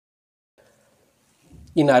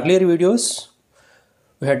In earlier videos,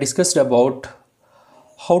 we had discussed about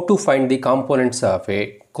how to find the components of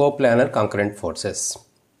a coplanar concurrent forces.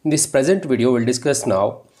 In this present video, we'll discuss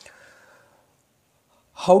now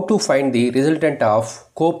how to find the resultant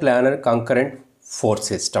of coplanar concurrent force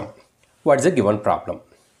system. What is the given problem?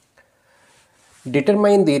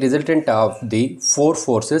 Determine the resultant of the four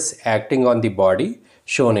forces acting on the body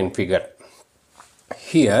shown in figure.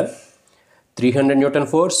 Here 300 Newton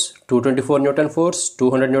force, 224 Newton force,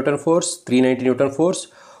 200 Newton force, 390 Newton force.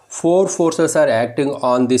 Four forces are acting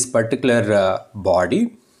on this particular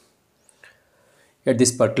body at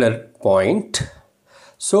this particular point.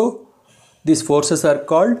 So these forces are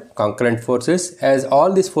called concurrent forces. As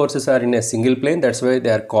all these forces are in a single plane, that's why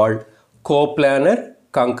they are called coplanar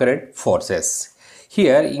concurrent forces.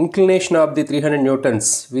 Here inclination of the 300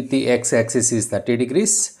 newtons with the x-axis is 30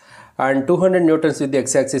 degrees and 200 newtons with the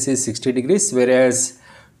x-axis is 60 degrees, whereas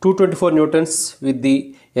 224 newtons with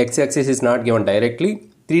the x-axis is not given directly,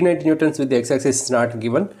 390 newtons with the x-axis is not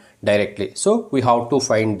given directly. So we have to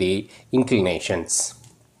find the inclinations.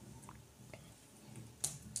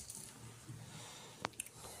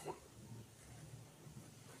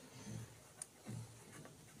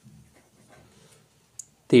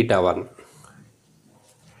 Theta 1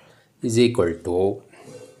 is equal to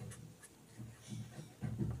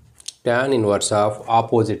tan inverse of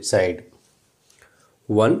opposite side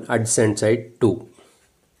 1, adjacent side 2,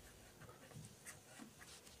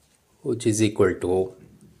 which is equal to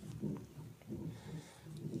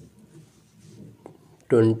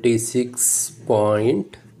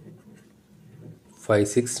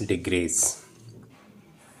 26.56 degrees.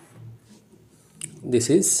 This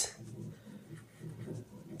is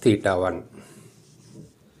theta 1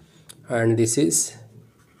 and this is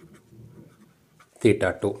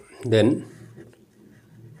theta 2. Then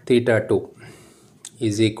theta 2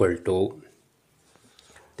 is equal to,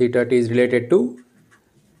 theta 2 is related to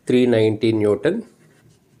 390 Newton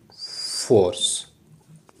force,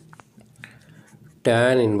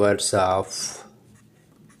 tan inverse of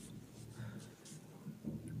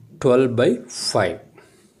 12 by 5,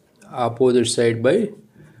 opposite side by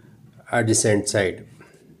adjacent side,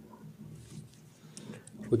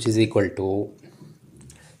 which is equal to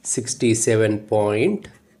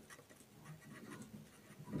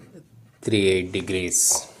 67.38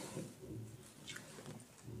 degrees.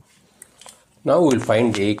 Now we will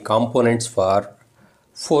find the components for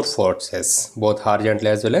four forces, both horizontal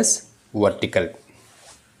as well as vertical.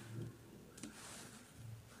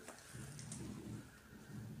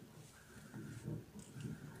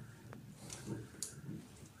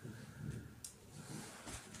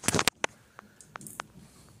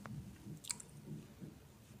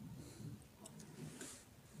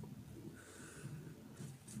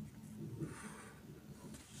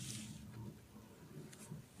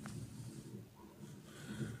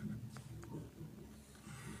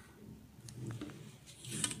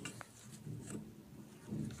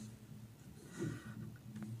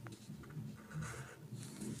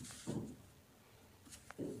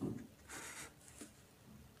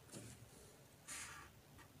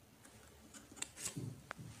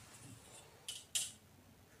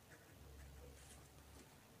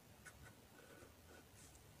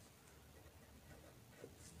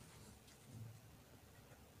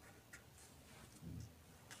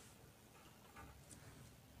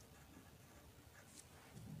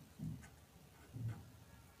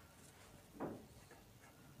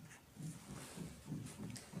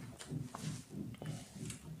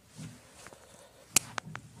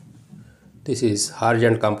 This is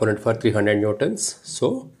horizontal component for 300 newtons.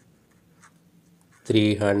 So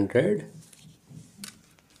 300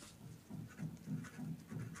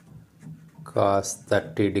 cos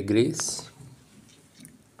 30 degrees.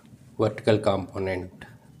 Vertical component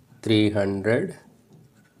 300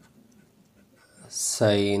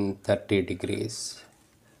 sin 30 degrees.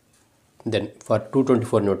 Then for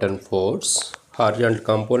 224 Newton force, horizontal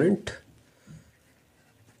component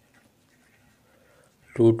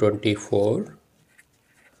 224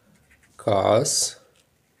 cos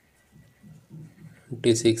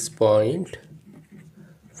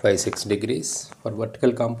 26.56 degrees. For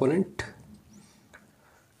vertical component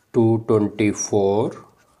 224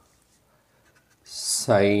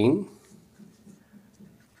 sin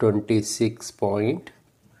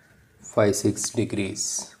 26.56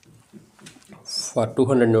 degrees. For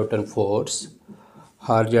 200 Newton force,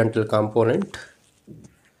 horizontal component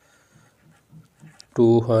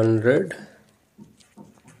 200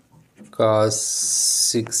 cos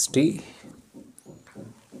 60,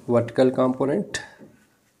 vertical component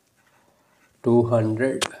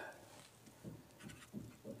 200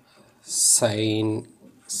 sin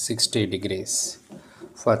 60 degrees.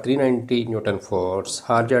 For 390 Newton force,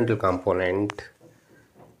 horizontal component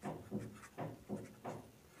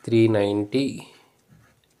 390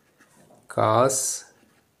 cos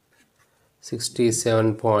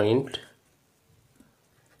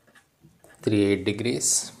 67.38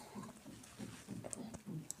 degrees.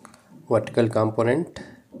 Vertical component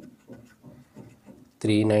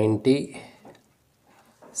 390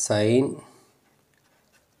 sin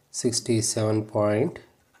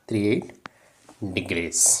 67.38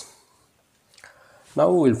 degrees.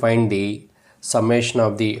 Now we will find the summation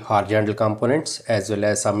of the horizontal components as well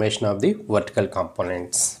as summation of the vertical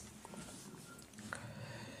components.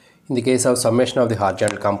 In the case of summation of the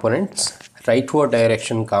horizontal components, rightward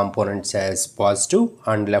direction components as positive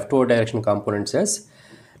and leftward direction components as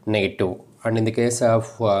negative. And in the case of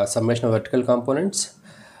summation of vertical components,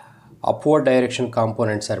 upward direction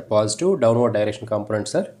components are positive, downward direction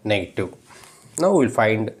components are negative. Now we will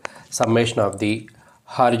find summation of the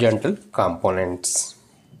horizontal components.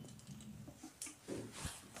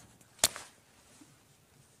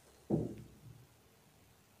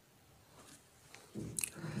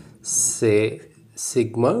 Say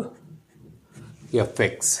sigma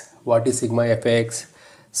fx. What is sigma fx?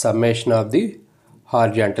 Summation of the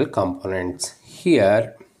horizontal components.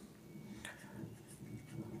 Here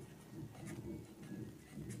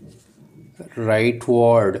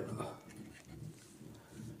rightward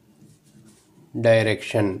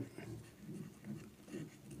direction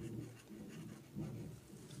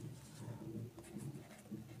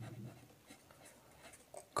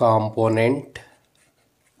component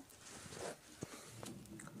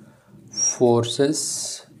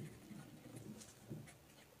forces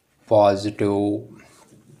positive,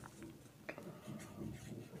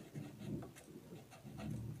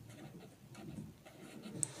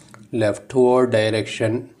 leftward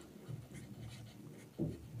direction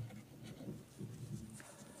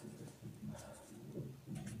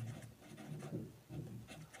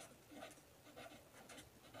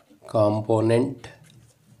component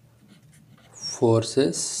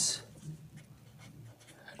forces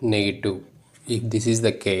negative. If this is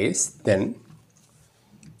the case, then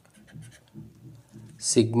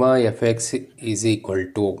sigma fx is equal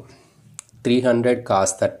to 300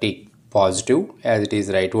 cos 30 positive as it is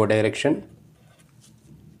rightward direction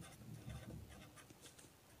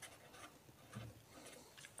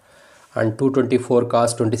and 224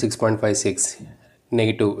 cos 26.56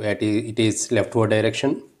 negative it is leftward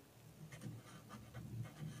direction.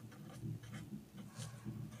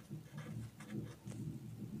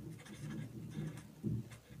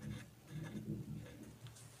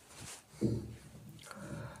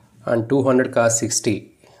 And 200 cos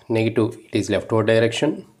 60 negative it is leftward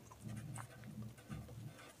direction.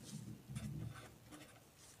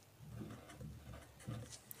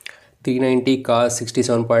 $390 cos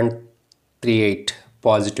 67.38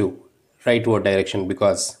 positive rightward direction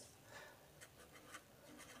because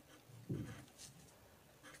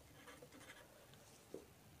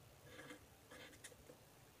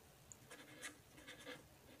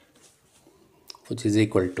which is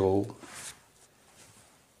equal to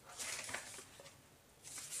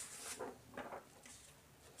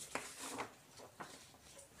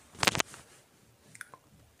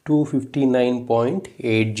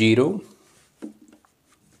 259.80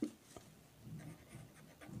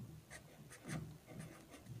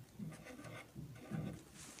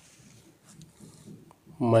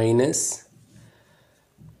 minus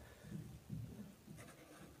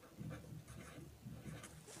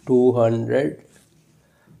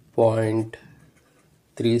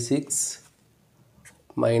 200.36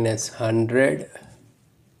 minus 100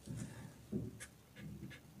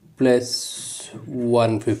 plus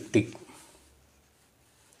 150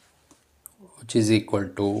 which is equal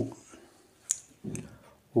to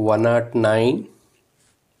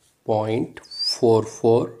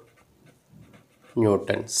 109.44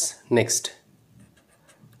 newtons. Next,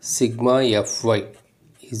 sigma fy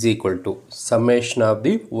is equal to summation of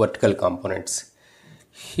the vertical components.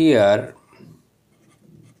 Here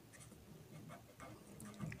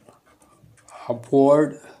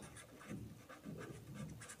upward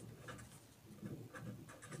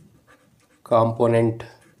component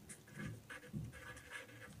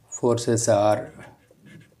forces are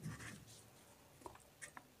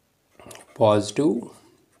positive,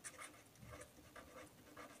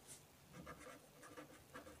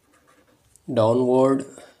 downward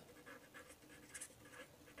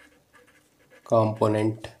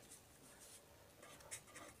component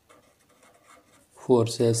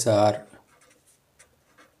forces are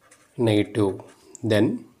negative.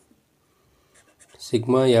 Then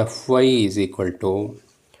sigma fy is equal to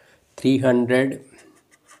 300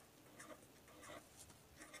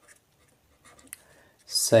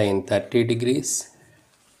 sine 30 degrees,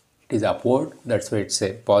 it is upward, that's why it's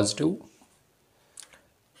a positive,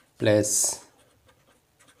 plus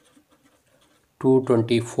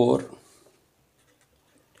 224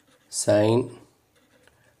 sine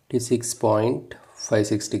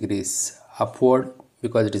 26.56 degrees, upward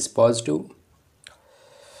because it is positive.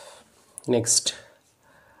 Next,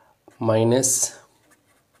 minus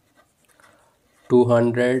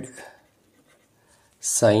 200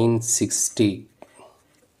 sine 60,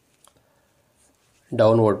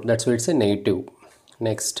 downward, that's why it's a negative.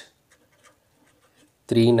 Next,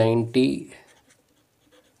 390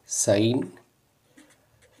 sine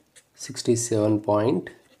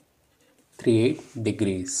 67.38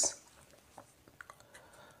 degrees,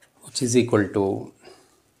 which is equal to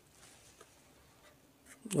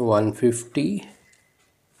 150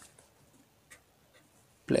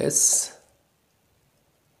 plus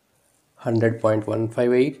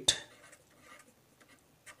 100.158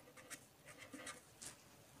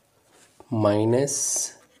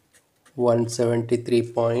 minus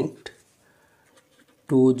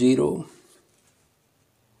 173.20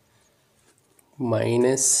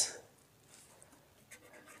 minus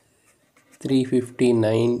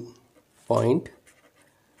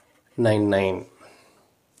 359.99.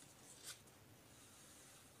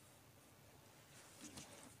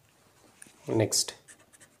 Next,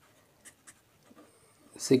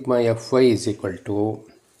 sigma Fy is equal to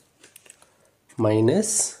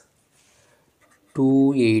minus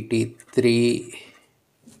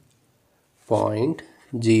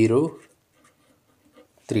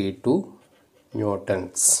 283.032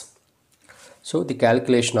 newtons. So the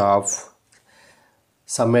calculation of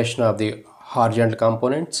summation of the horizontal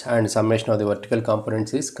components and summation of the vertical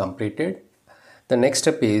components is completed. The next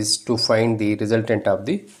step is to find the resultant of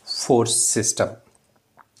the force system.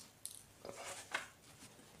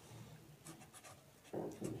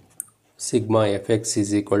 Sigma Fx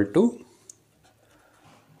is equal to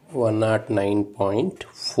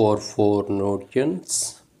 109.44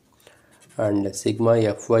 newtons and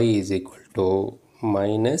sigma Fy is equal to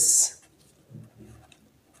minus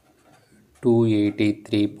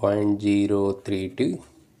 283.032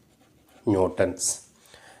 newtons.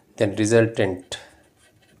 Then resultant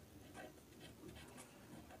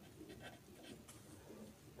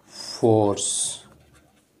force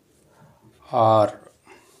R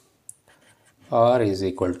is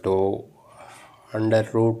equal to under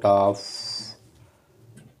root of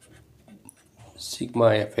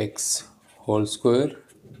sigma Fx whole square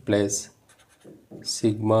plus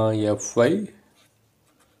sigma Fy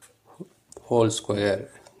whole square,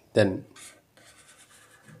 then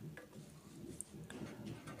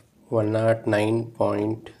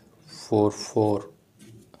 109.44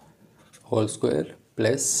 whole square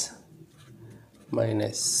plus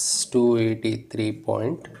minus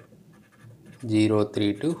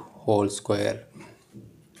 283.032 whole square,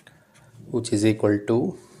 which is equal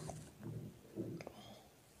to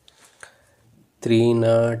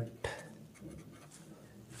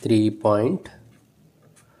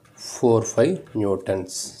 303.45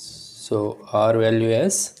 newtons. So R value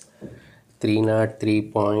as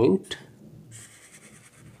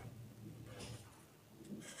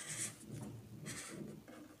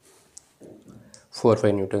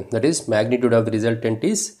 303.45 newtons. That is, magnitude of the resultant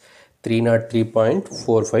is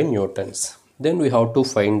 303.45 newtons. Then we have to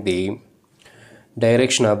find the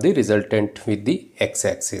direction of the resultant with the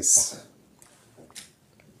x-axis.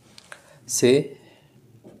 Say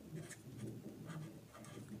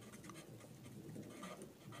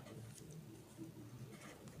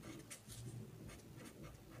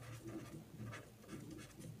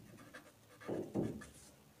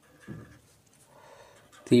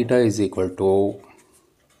theta is equal to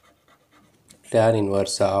tan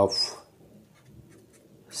inverse of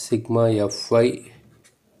sigma Fy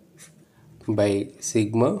by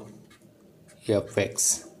sigma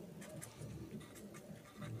Fx.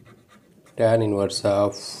 Tan inverse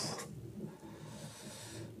of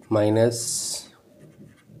minus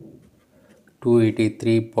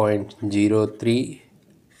 283.03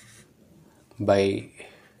 by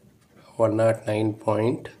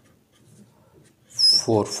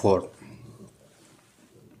 109.44,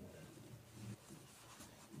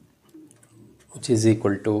 which is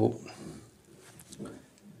equal to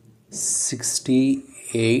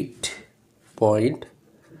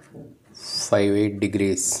 68.58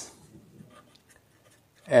 degrees,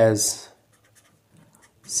 as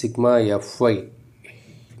sigma Fy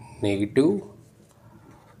negative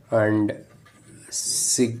and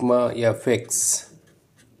sigma Fx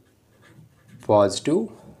positive,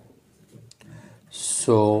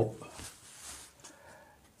 So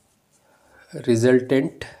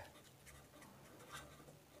resultant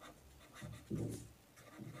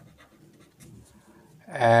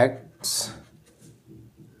acts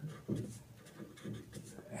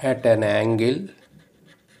at an angle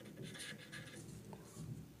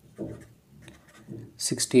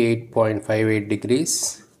 68.58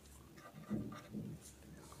 degrees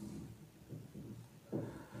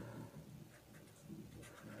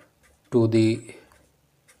to the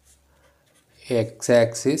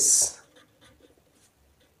x-axis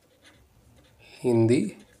in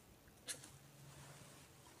the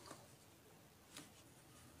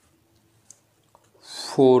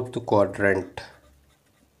fourth quadrant.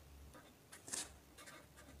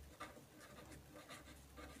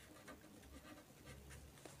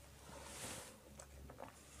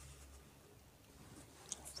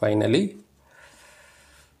 Finally,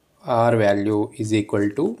 R value is equal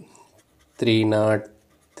to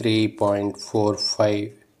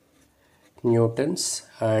 303.45 newtons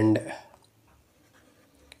and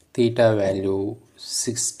theta value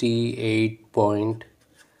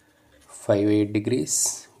 68.58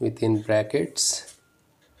 degrees within brackets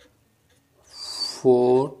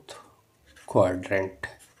fourth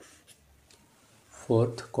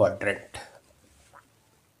quadrant.